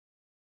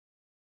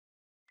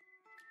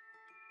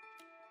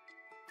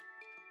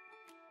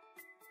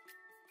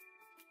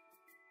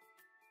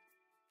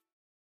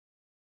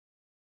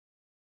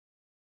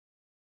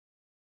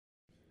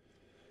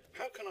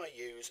How can I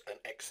use an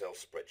Excel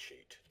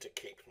spreadsheet to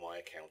keep my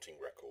accounting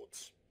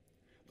records?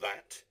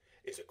 That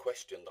is a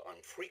question that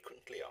I'm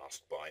frequently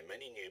asked by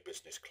many new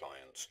business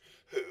clients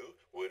who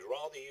would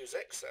rather use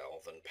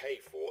Excel than pay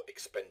for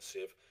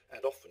expensive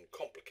and often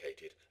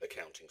complicated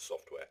accounting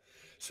software.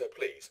 So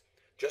please,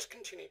 just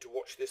continue to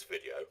watch this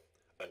video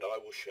and I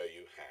will show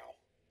you how.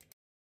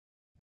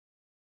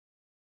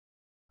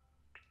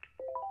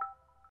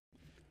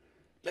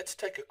 Let's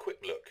take a quick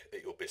look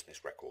at your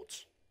business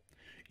records.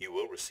 You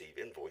will receive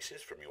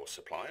invoices from your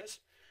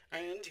suppliers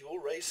and you'll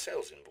raise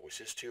sales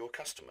invoices to your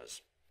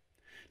customers.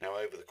 Now,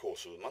 over the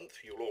course of the month,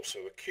 you'll also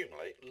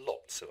accumulate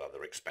lots of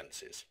other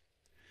expenses.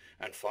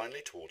 And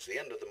finally, towards the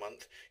end of the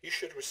month, you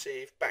should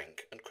receive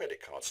bank and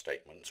credit card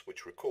statements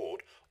which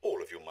record all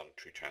of your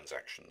monetary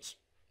transactions.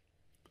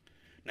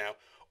 Now,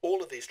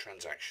 all of these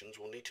transactions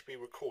will need to be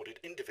recorded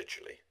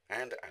individually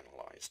and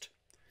analysed.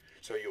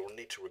 So you'll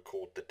need to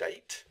record the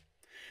date,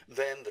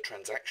 then the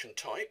transaction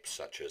type,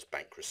 such as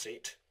bank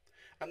receipt,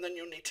 and then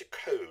you'll need to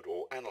code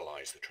or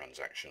analyse the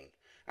transaction,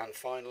 and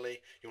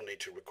finally you'll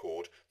need to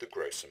record the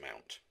gross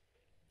amount.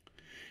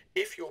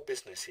 If your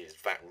business is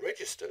VAT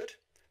registered,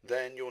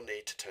 then you'll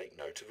need to take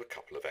note of a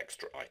couple of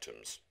extra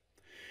items.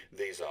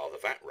 These are the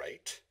VAT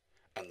rate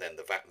and then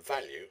the VAT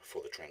value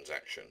for the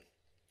transaction.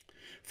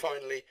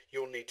 Finally,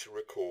 you'll need to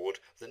record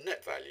the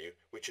net value,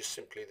 which is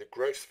simply the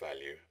gross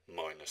value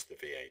minus the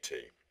VAT.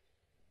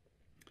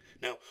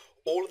 Now,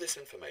 all of this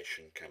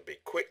information can be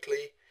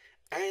quickly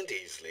and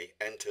easily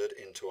entered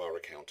into our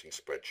accounting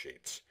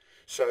spreadsheets.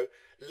 So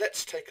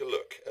let's take a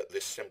look at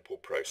this simple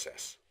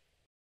process.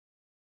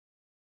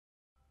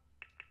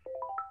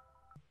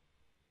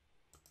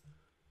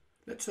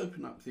 Let's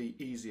open up the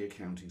Easy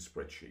Accounting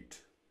Spreadsheet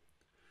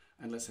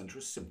and let's enter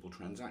a simple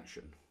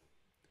transaction.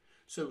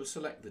 So we'll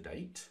select the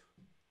date,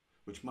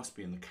 which must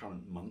be in the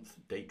current month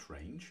date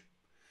range,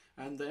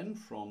 and then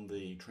from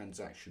the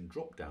transaction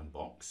drop-down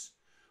box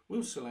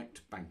we'll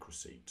select bank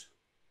receipt.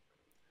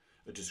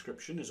 A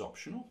description is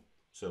optional,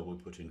 so we'll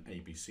put in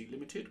ABC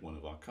Limited, one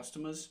of our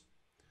customers,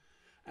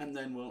 and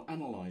then we'll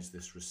analyse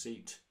this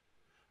receipt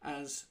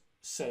as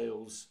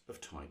sales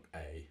of type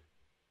A.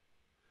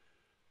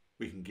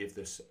 We can give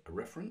this a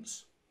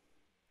reference,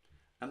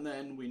 and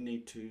then we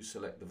need to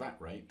select the VAT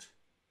rate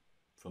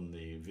from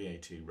the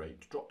VAT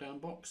rate drop-down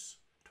box,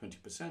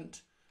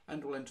 20%,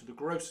 and we'll enter the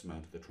gross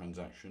amount of the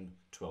transaction,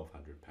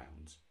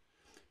 £1,200.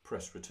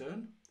 Press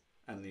return,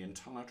 and the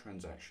entire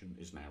transaction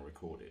is now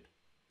recorded.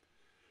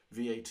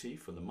 VAT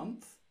for the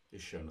month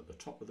is shown at the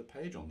top of the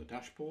page on the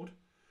dashboard,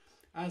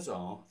 as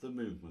are the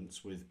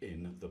movements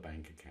within the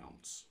bank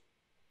accounts.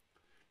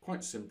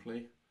 Quite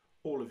simply,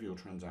 all of your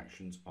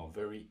transactions are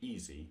very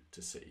easy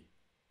to see.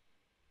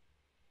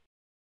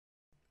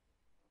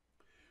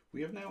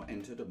 We have now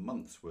entered a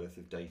month's worth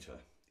of data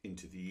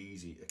into the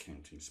Easy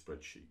Accounting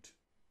Spreadsheet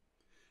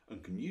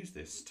and can use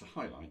this to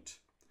highlight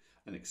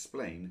and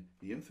explain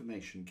the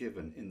information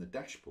given in the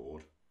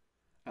dashboard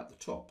at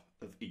the top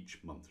of each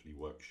monthly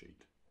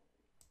worksheet.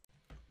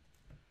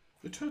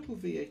 The total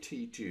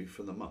VAT due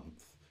for the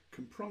month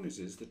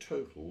comprises the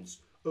totals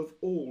of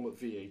all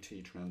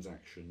VAT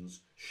transactions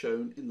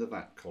shown in the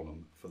VAT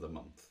column for the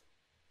month.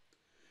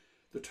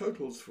 The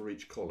totals for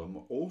each column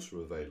are also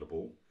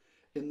available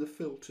in the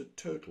filtered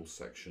totals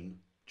section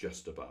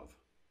just above.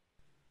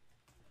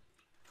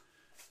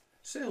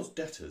 Sales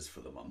debtors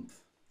for the month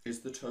is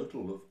the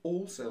total of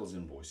all sales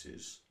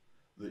invoices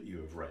that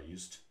you have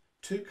raised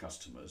to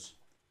customers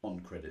on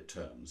credit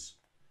terms,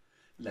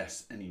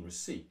 less any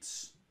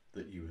receipts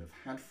that you have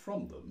had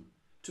from them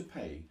to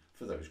pay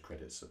for those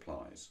credit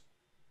supplies.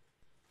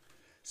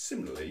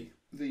 Similarly,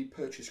 the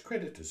purchase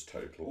creditors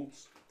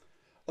totals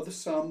are the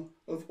sum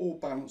of all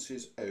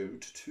balances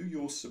owed to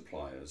your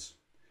suppliers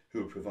who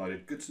have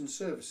provided goods and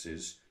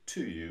services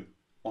to you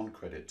on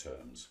credit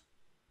terms.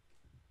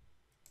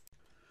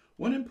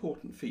 One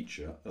important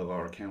feature of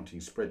our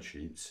accounting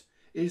spreadsheets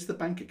is the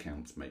bank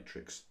accounts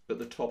matrix at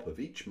the top of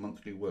each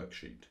monthly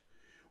worksheet,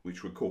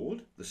 which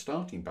record the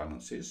starting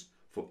balances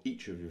for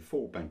each of your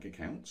 4 bank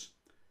accounts,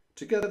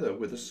 together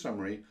with a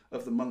summary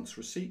of the month's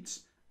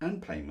receipts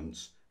and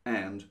payments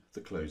and the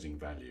closing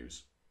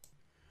values.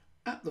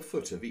 At the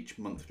foot of each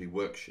monthly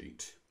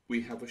worksheet,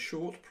 we have a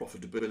short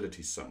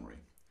profitability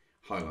summary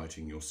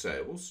highlighting your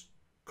sales,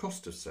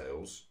 cost of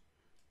sales,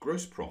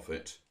 gross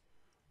profit,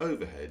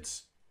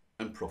 overheads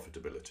and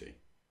profitability.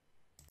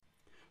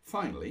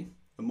 Finally,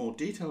 a more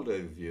detailed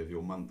overview of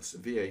your month's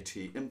VAT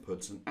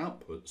inputs and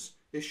outputs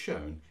is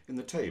shown in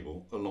the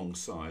table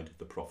alongside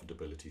the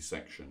profitability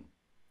section.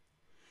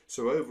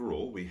 So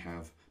overall we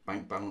have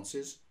bank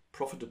balances,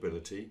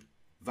 profitability,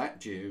 VAT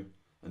due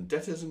and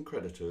debtors and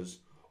creditors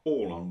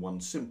all on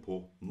one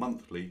simple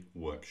monthly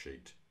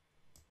worksheet.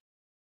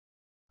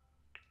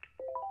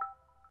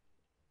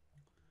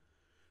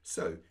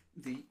 So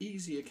the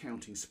Easy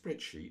Accounting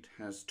Spreadsheet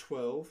has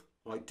 12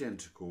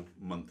 identical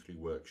monthly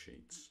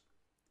worksheets.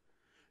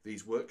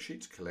 These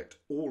worksheets collect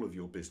all of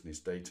your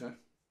business data,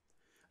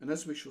 and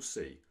as we shall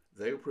see,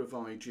 they will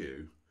provide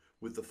you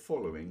with the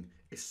following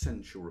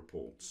essential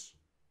reports: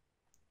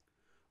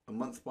 a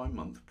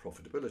month-by-month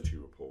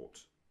profitability report,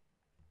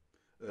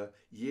 a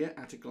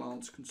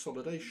year-at-a-glance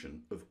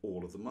consolidation of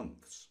all of the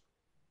months.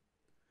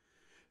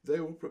 They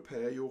will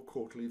prepare your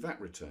quarterly VAT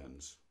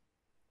returns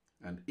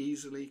and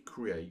easily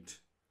create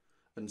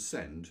and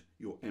send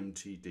your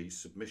MTD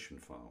submission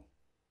file,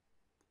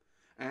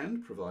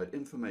 and provide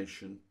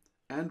information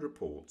and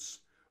reports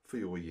for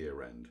your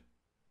year end.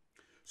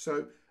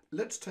 So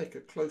let's take a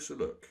closer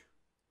look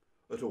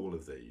at all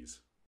of these.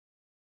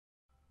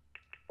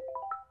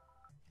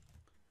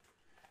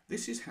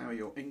 This is how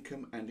your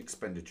income and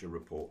expenditure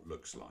report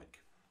looks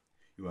like.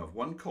 You have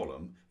one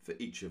column for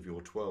each of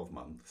your 12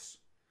 months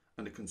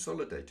and a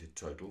consolidated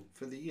total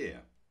for the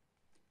year.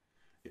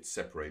 It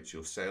separates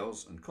your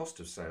sales and cost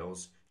of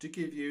sales to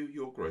give you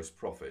your gross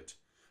profit,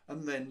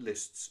 and then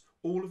lists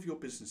all of your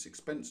business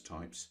expense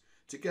types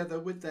together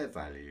with their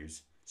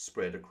values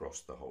spread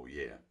across the whole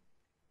year.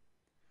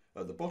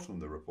 At the bottom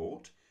of the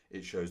report,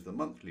 it shows the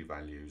monthly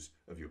values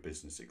of your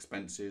business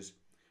expenses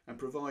and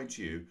provides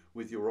you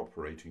with your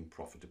operating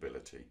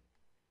profitability.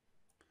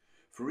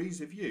 For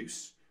ease of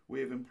use, we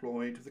have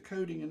employed the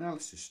coding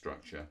analysis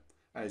structure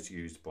as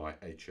used by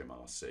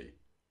HMRC.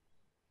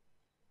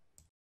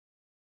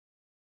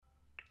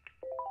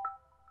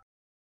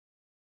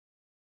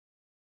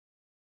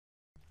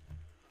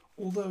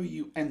 Although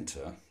you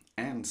enter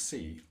and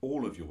see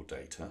all of your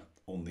data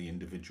on the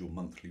individual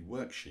monthly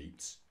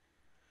worksheets,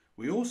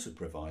 we also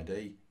provide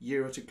a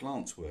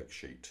year-at-a-glance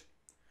worksheet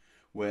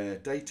where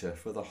data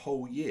for the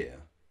whole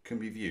year can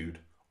be viewed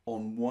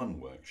on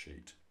one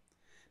worksheet.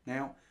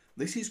 Now,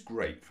 this is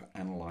great for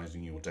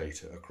analysing your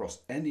data across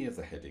any of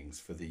the headings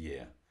for the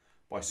year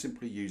by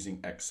simply using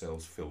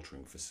Excel's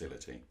filtering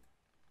facility.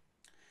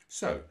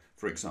 So,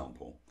 for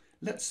example,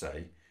 let's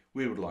say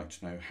we would like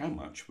to know how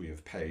much we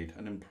have paid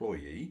an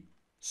employee,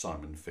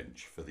 Simon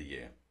Finch, for the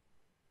year.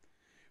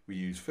 We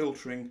use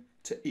filtering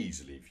to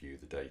easily view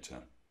the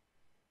data.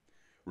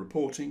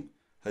 Reporting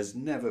has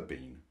never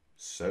been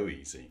so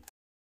easy.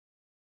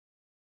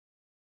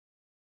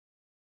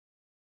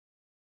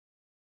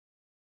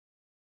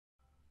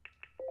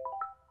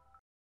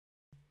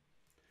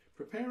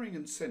 Preparing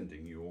and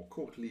sending your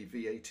quarterly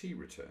VAT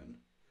return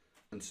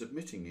and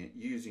submitting it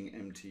using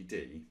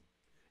MTD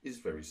is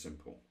very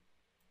simple.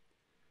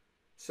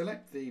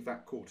 Select the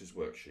VAT Quarters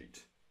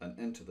worksheet and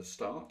enter the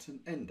start and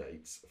end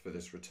dates for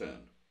this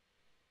return.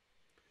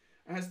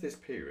 As this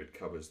period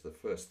covers the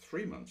first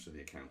 3 months of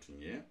the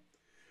accounting year,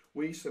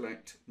 we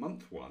select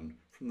month 1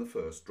 from the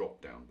first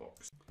drop-down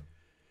box.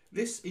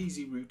 This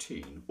easy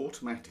routine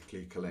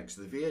automatically collects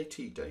the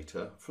VAT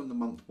data from the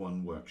month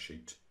 1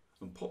 worksheet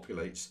and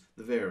populates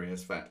the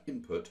various VAT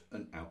input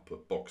and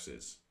output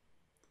boxes.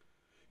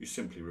 You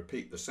simply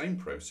repeat the same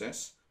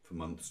process for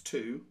months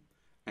 2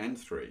 and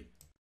 3.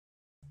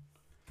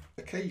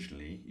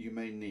 Occasionally, you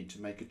may need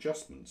to make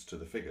adjustments to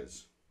the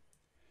figures.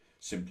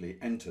 Simply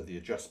enter the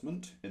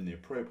adjustment in the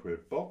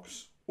appropriate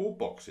box or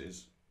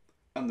boxes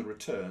and the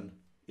return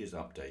is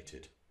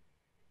updated.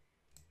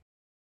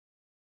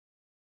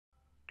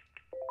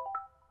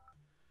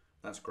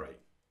 That's great.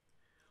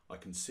 I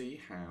can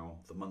see how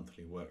the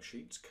monthly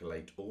worksheets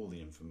collate all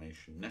the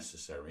information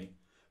necessary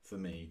for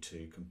me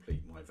to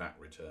complete my VAT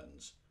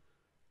returns,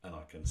 and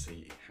I can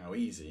see how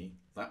easy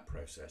that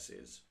process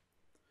is.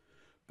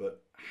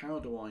 But how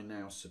do I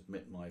now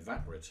submit my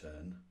VAT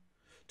return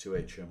to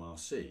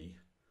HMRC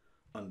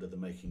under the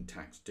Making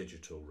Tax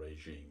Digital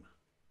regime?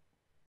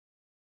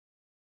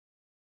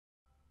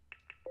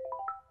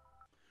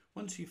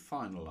 Once you've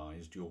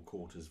finalised your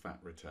quarter's VAT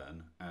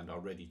return and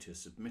are ready to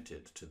submit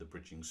it to the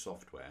bridging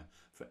software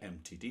for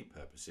MTD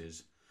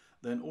purposes,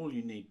 then all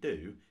you need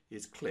do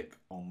is click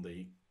on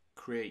the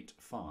Create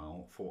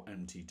File for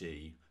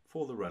MTD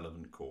for the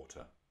relevant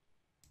quarter.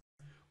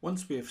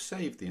 Once we have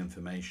saved the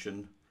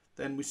information,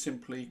 then we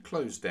simply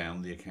close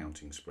down the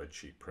Accounting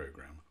Spreadsheet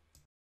program.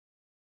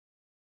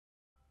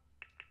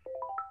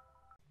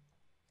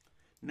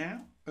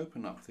 Now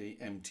open up the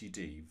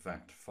MTD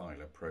VAT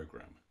Filer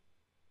program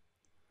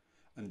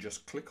and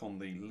just click on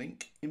the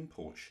Link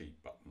Import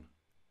Sheet button.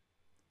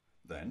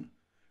 Then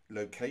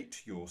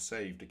locate your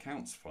saved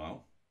accounts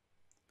file,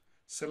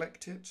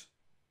 select it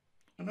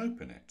and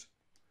open it.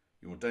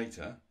 Your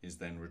data is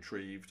then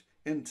retrieved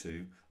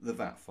into the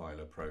VAT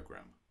Filer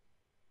program.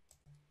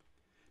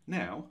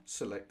 Now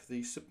select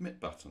the Submit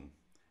button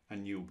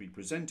and you'll be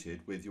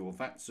presented with your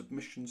VAT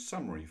submission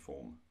summary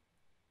form.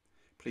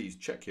 Please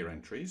check your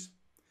entries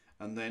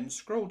and then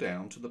scroll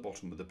down to the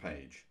bottom of the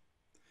page.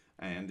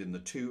 And in the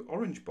 2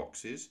 orange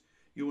boxes,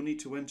 you will need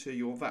to enter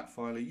your VAT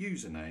filer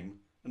username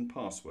and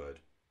password.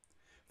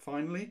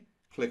 Finally,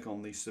 click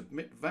on the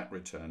Submit VAT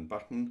Return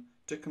button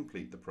to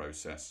complete the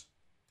process.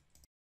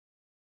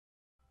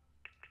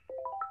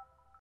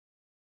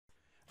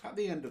 At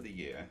the end of the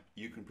year,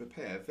 you can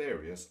prepare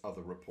various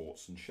other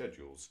reports and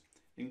schedules,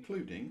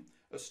 including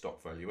a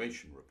stock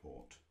valuation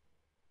report.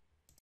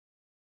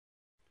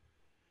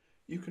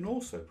 You can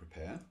also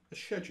prepare a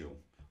schedule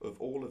of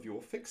all of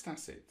your fixed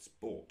assets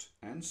bought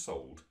and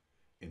sold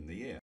in the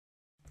year,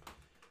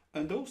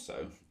 and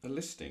also a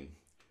listing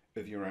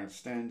of your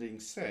outstanding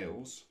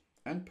sales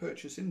and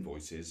purchase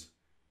invoices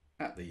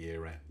at the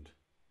year end.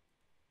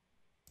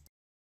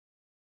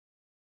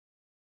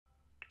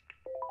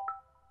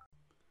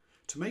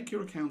 To make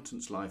your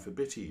accountant's life a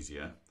bit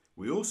easier,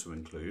 we also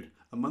include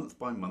a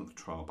month-by-month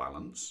trial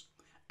balance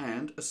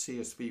and a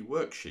CSV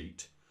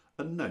worksheet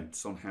and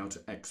notes on how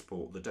to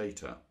export the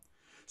data.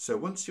 So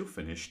once you're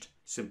finished,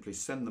 simply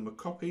send them a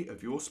copy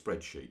of your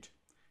spreadsheet.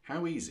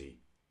 How easy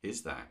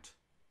is that?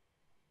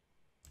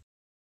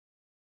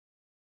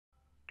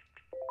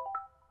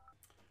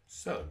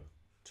 So,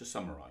 to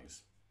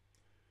summarise,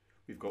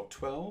 we've got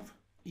 12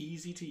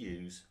 easy to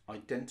use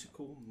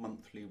identical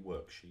monthly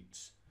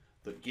worksheets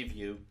that give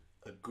you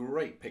a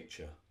great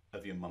picture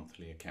of your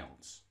monthly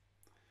accounts,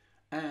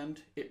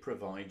 and it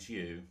provides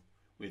you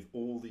with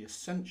all the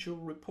essential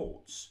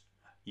reports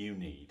you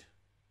need.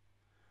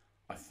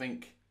 I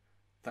think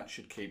that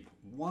should keep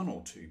 1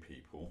 or 2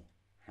 people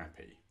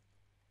happy.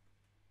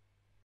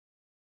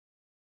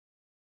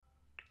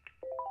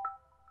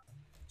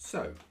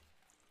 So,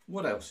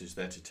 what else is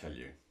there to tell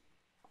you?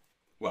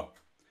 Well,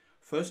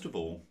 first of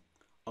all,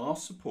 our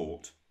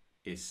support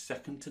is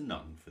second to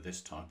none for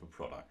this type of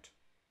product.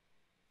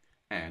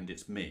 And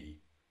it's me,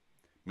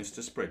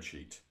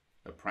 Mr.SpreadSheet,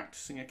 a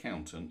practicing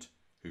accountant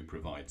who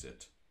provides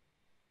it.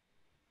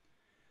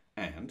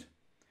 And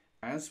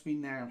as we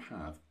now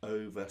have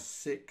over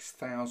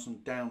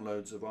 6,000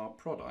 downloads of our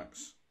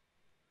products,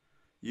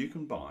 you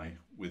can buy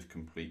with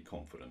complete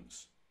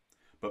confidence.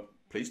 But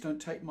please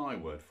don't take my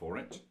word for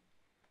it.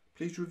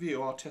 Please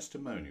review our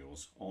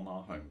testimonials on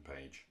our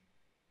homepage.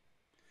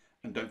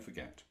 And don't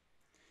forget,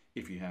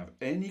 if you have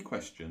any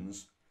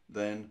questions,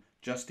 then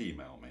just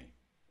email me.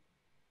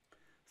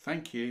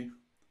 Thank you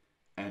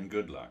and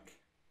good luck.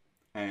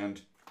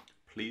 And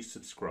please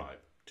subscribe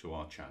to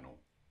our channel.